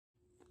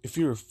If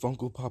you're a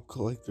Funko Pop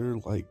collector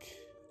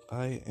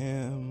I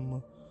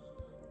am,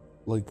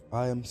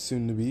 I am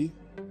soon to be,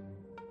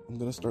 I'm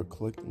gonna start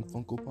collecting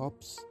Funko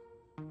Pops.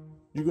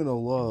 You're gonna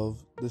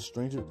love the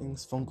Stranger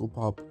Things Funko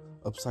Pop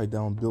Upside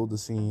Down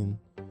Build-A-Scene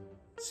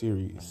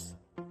series.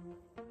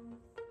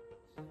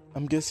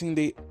 I'm guessing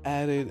they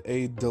added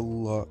a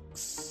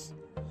deluxe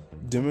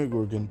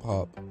Demogorgon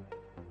Pop.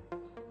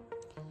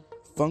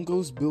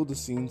 Funko's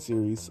Build-A-Scene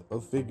series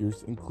of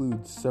figures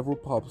includes several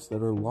pops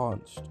that are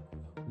launched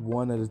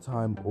one at a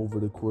time over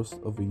the course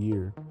of a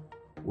year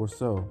or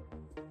so.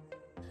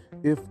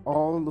 If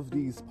all of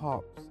these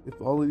pop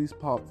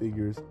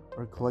figures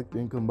are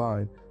collected and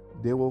combined,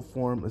 they will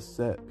form a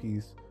set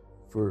piece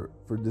for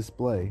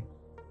display.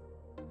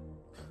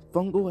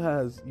 Funko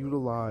has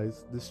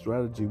utilized this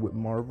strategy with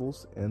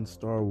Marvel's and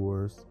Star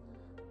Wars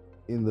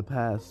in the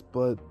past,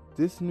 but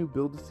this new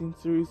Build-A-Scene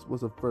series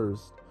was a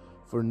first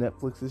for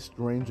Netflix's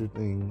Stranger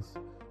Things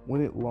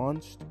when it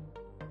launched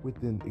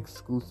with an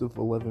exclusive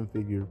 11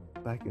 figure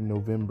back in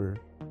November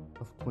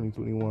of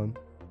 2021.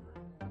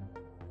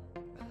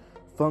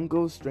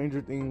 Funko's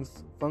Stranger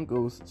Things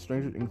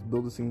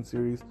Build-A-Scene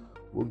series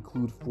will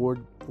include four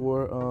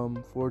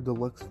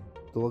deluxe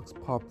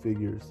pop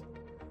figures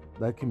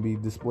that can be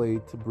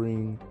displayed to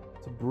bring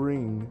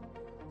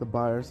the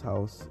buyer's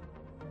house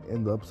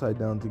and the Upside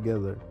Down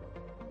together.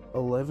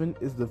 11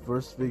 is the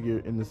first figure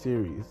in the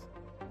series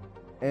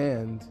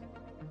and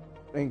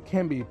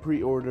can be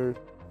pre-ordered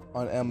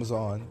on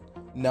Amazon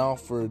now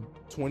for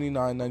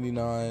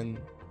 $29.99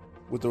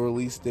 with a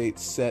release date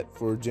set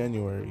for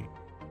January.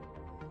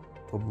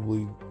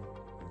 Probably,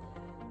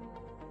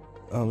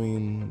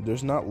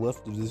 there's not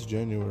left of this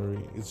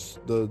January. It's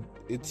the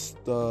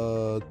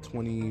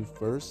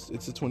 21st.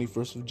 It's the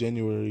 21st of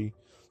January,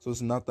 so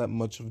it's not that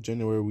much of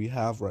January we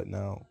have right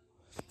now.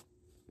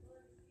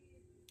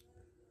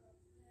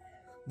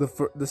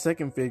 The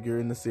second figure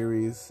in the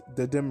series,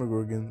 the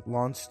Demogorgon,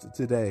 launched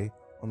today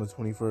on the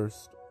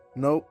 21st.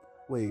 Nope.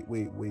 Wait,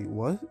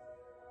 what?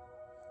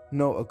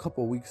 No, a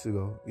couple weeks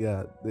ago.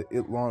 Yeah,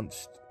 it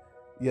launched.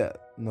 Yeah,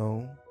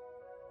 no.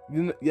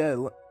 It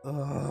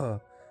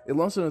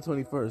launched on the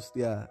 21st.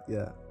 Yeah.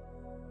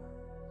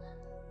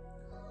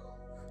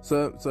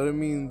 So that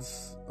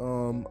means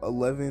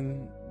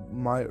 11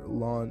 might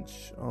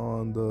launch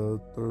on the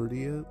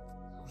 30th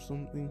or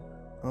something.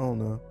 I don't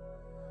know.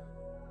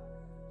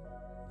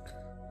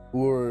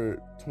 Or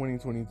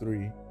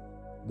 2023.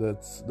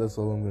 That's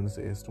all I'm gonna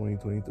say is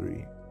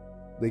 2023.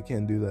 They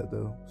can't do that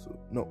though. So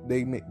no,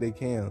 they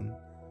can.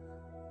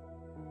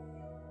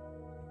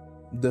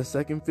 The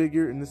second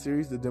figure in the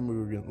series, the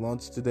Demogorgon,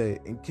 launched today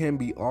and can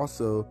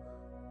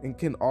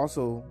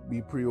also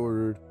be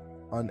pre-ordered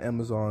on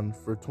Amazon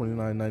for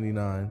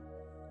 $29.99.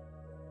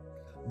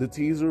 The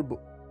teaser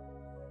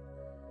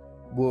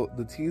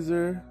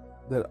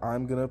that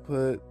I'm gonna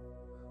put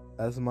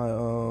as my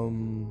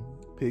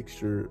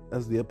picture,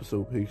 as the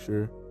episode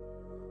picture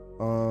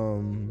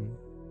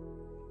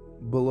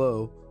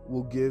below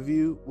will give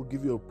you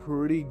a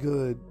pretty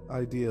good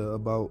idea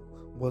about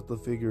what the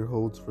figure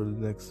holds for the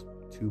next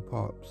two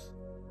pops.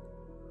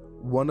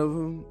 One of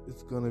them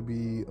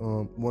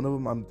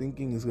I'm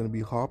thinking is gonna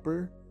be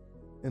Hopper,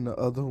 and the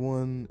other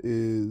one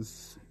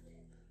is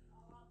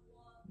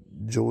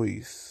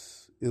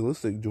Joyce. It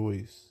looks like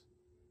Joyce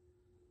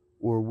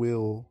or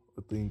Will.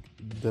 I think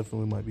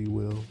definitely might be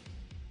Will,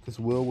 because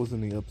Will was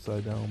in the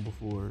Upside Down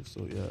before,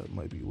 so yeah, it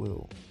might be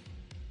Will.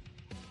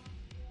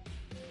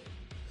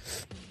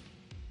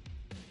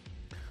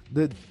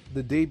 The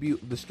debut,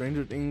 the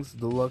Stranger Things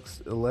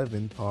Deluxe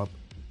 11 Pop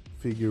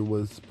figure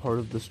was part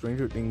of the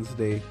Stranger Things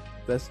Day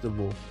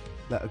festival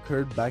that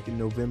occurred back in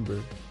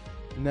November.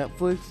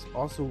 Netflix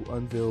also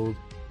unveiled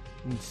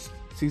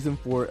season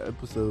 4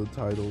 episode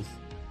titles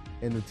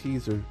and the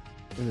teaser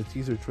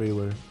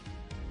trailer,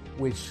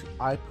 which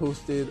I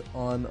posted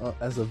on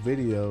as a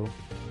video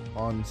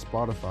on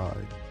Spotify.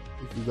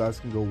 If you guys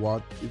can go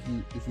watch, if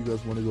you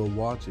guys want to go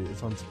watch it,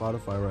 it's on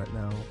Spotify right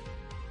now.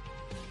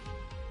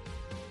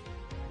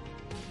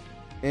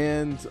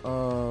 And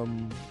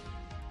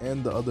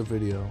the other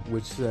video,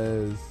 which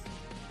says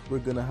we're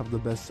gonna have the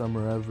best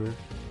summer ever.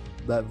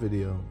 That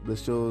video that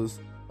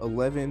shows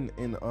 11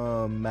 and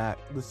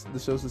Max.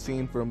 This shows the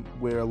scene from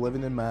where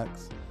 11 and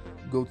Max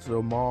go to the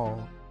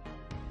mall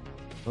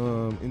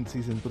in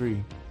season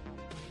 3,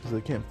 because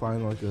I can't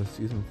find like a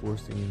season 4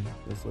 scene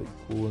that's like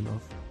cool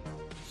enough,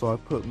 so I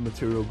put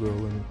Material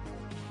Girl in it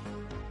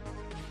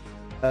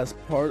as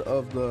part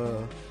of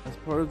the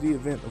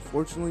event.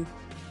 Unfortunately,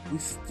 we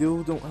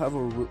still don't have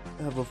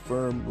a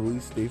firm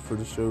release date for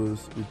the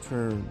show's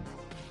return,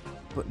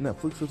 but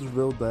Netflix has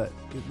revealed that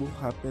it will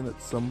happen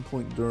at some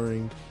point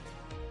during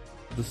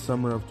the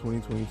summer of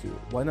 2022.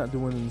 Why not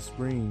do it in the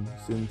spring,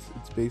 since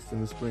it's based in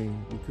the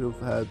spring? We could have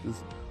had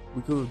this.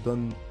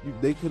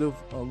 They could have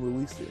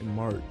released it in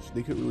March.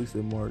 They could release it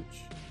in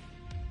March.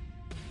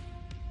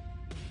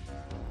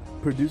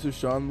 Producer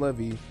Sean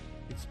Levy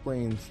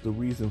explains the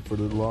reason for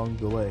the long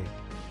delay.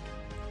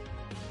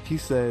 He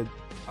said,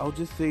 "I'll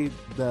just say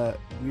that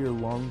we are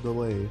long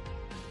delayed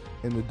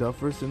and the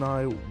Duffers and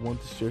I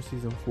want to share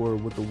season 4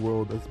 with the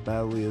world as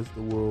badly as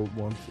the world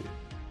wants it.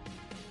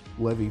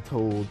 Levy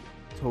told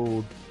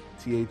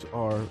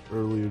THR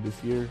earlier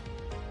this year.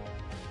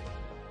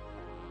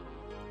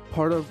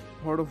 Part of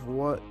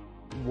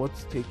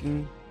what's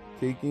taking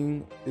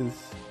is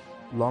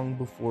long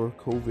before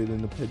COVID and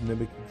the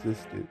pandemic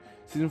existed.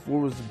 Season 4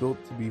 was built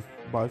to be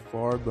by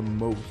far the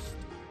most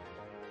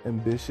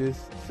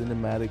ambitious,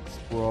 cinematic,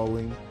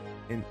 sprawling,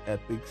 and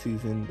epic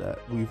season that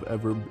we've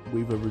ever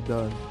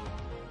done.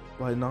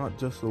 By not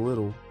just a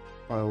little,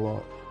 by a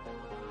lot.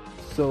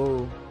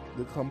 So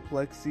the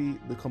complexity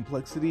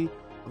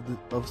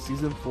of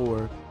season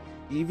 4,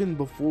 even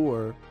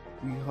before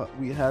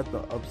we had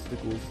the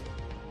obstacles,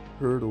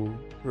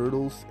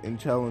 hurdles and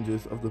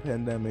challenges of the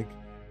pandemic,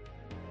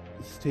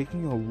 it's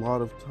taking a lot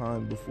of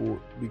time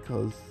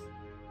because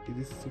it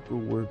is super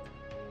worth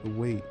the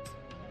wait.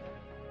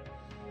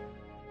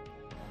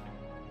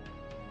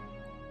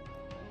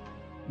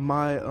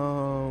 My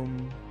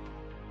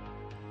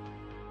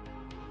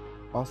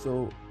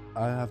also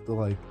I have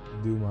to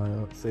do my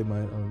say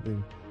my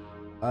thing.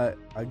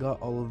 I got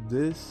all of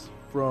this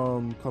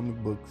from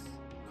comic book.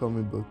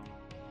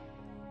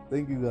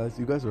 Thank you guys.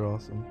 You guys are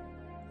awesome.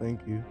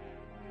 Thank you.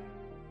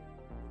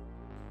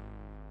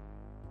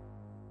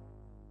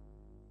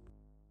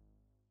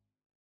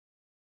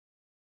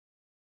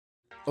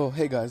 Oh,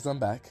 hey guys, I'm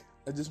back.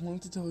 I just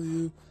wanted to tell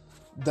you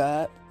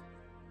that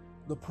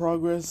the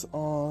progress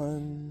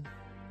on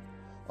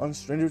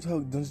Stranger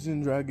Talk Dungeons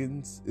and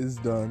Dragons is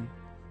done.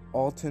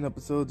 All 10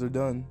 episodes are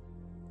done.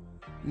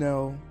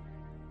 Now,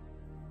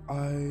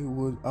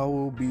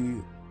 now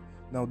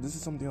this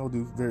is something I'll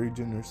do very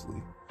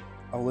generously.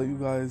 I'll let you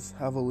guys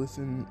have a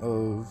listen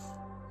of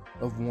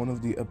one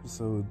of the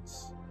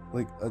episodes,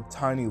 like a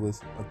tiny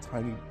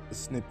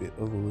snippet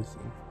of a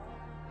listen.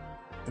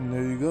 And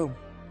there you go.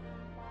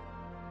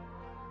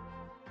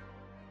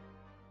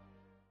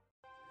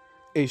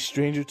 A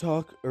Stranger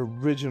Talk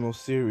original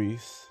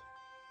series.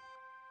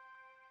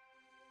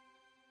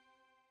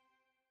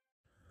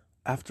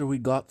 After we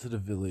got to the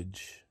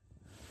village,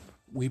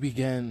 we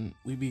began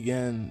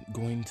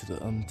going to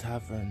the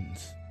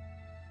taverns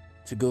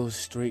to go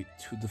straight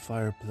to the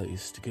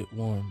fireplace to get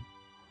warm.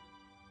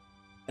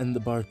 And the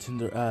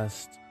bartender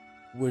asked,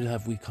 "Where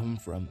have we come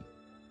from?"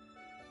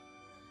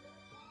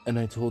 And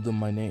I told him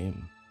my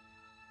name.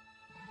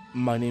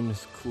 My name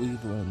is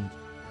Cleveland.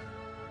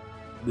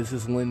 This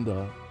is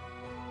Linda.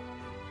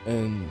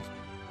 And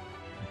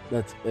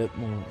that's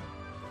Edmore.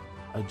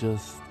 I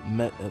just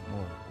met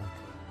Edmore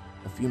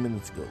a few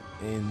minutes ago.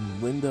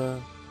 And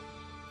Linda,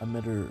 I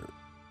met her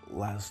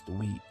last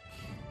week.